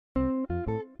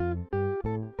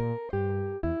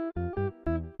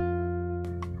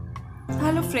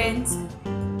Hello friends,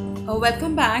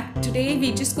 welcome back. Today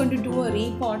we're just going to do a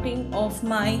repotting of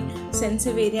my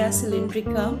Sansevieria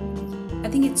Cylindrica. I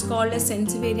think it's called a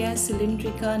Sansevieria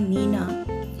Cylindrica Nina.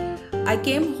 I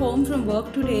came home from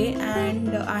work today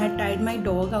and I had tied my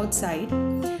dog outside.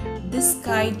 This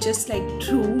guy just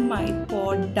threw my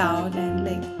pot down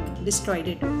and destroyed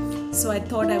it. So I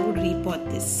thought I would repot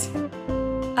this.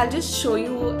 I'll just show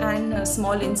you a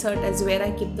small insert as where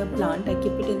I keep the plant. I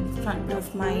keep it in front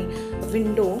of my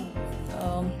window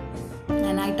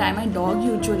and I tie my dog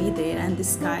usually there, and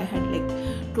this guy had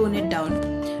torn it down.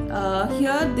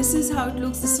 Here this is how it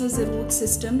looks. This was the root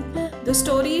system. The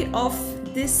story of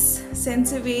this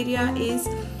Sansevieria is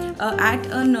at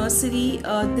a nursery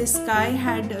this guy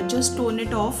had just torn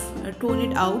it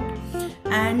out,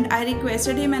 and I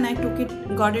requested him and I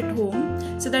got it home.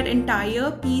 So that entire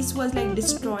piece was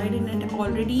destroyed and it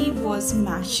already was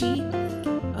mashy.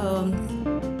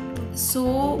 So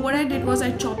what I did was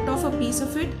I chopped off a piece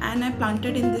of it and I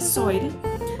planted in this soil,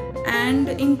 and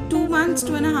in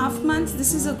 2.5 months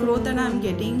this is a growth that I'm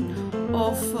getting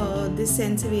of this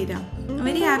Sansevieria. I'm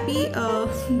very happy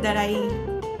that I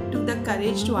took the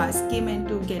courage to ask him and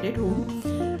to get it home,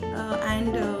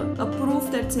 and a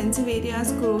proof that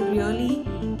Sansevierias grow really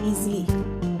easily.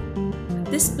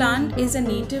 This plant is a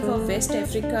native of West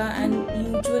Africa, and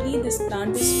usually this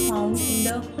plant is found in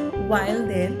the wild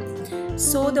there.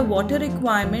 So the water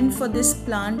requirement for this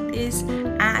plant is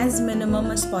as minimum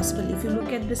as possible. If you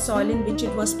look at the soil in which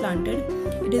it was planted,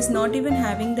 it is not even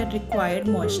having that required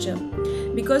moisture,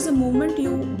 because the moment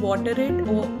you water it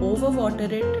or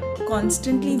overwater it,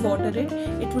 constantly water it,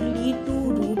 it would lead to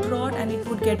root rot and it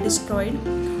would get destroyed.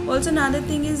 Also, another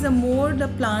thing is, the more the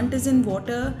plant is in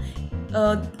water,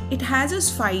 it has its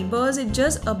fibers, it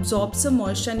just absorbs the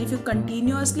moisture, and if you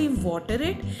continuously water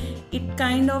it, it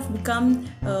kind of becomes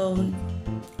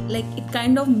it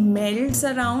kind of melts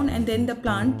around and then the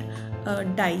plant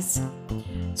dies.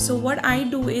 So what I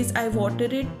do is I water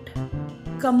it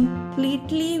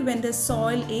completely when the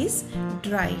soil is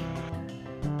dry.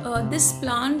 This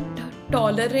plant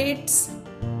tolerates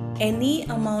any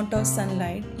amount of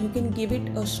sunlight. You can give it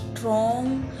a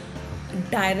strong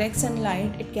direct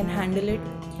sunlight, it can handle it.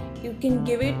 You can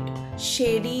give it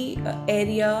shady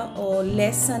area or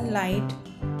less sunlight,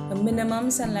 minimum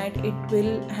sunlight, it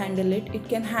will handle it. It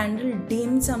can handle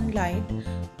dim sunlight,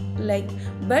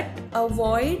 but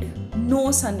avoid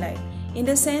no sunlight. In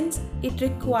the sense, it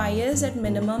requires that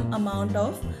minimum amount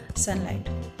of sunlight.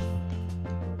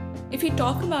 If we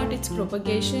talk about its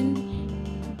propagation,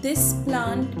 this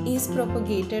plant is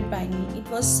propagated by me. It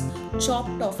was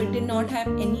chopped off, it did not have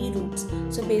any roots.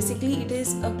 So basically it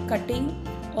is a cutting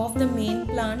of the main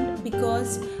plant,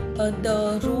 because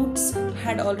the roots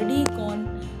had already gone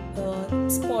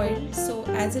spoiled. So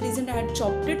as a result, I had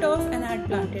chopped it off and I had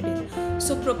planted it.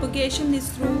 So propagation is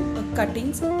through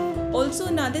cuttings. Also,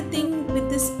 another thing with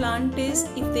this plant is,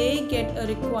 if they get a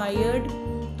required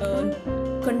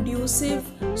conducive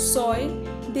soil,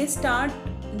 they start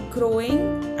growing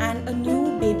and a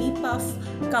new baby puff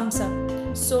comes up.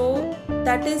 So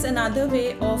that is another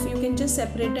way of, you can just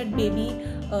separate that baby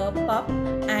pup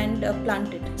and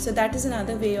plant it. So that is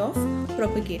another way of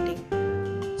propagating.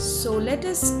 So let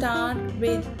us start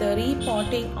with the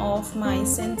repotting of my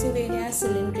Sansevieria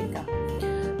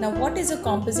Cylindrica. Now, what is the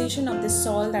composition of the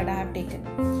soil that I have taken?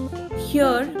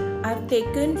 Here I have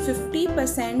taken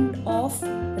 50% of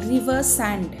river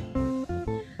sand.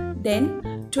 Then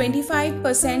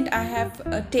 25% I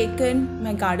have taken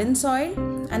my garden soil,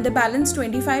 and the balance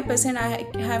 25%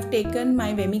 I have taken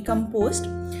my vermicompost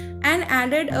and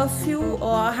added a few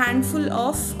handful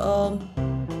of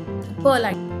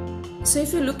perlite. So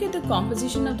if you look at the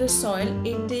composition of the soil,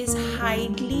 it is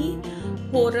highly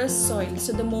porous soil.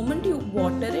 So the moment you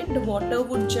water it, the water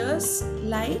would just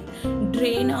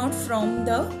drain out from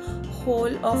the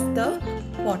whole of the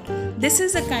pot. This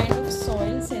is the kind of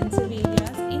soil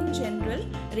Sansevierias in general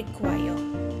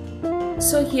require.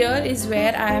 So here is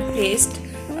where I have placed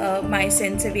my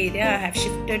Sansevieria. I have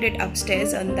shifted it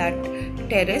upstairs on that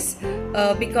terrace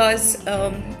because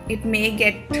it may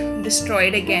get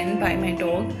destroyed again by my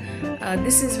dog.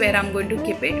 This is where I'm going to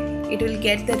keep it. It will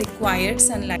get the required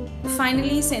sunlight.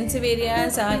 Finally,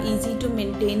 Sansevierias are easy to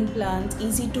maintain plants,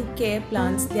 easy to care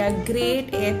plants. They are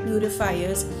great air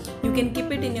purifiers. You can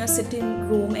keep it in your sitting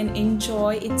room and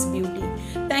enjoy its beauty.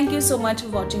 Thank you so much for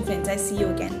watching, friends. I see you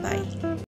again. Bye.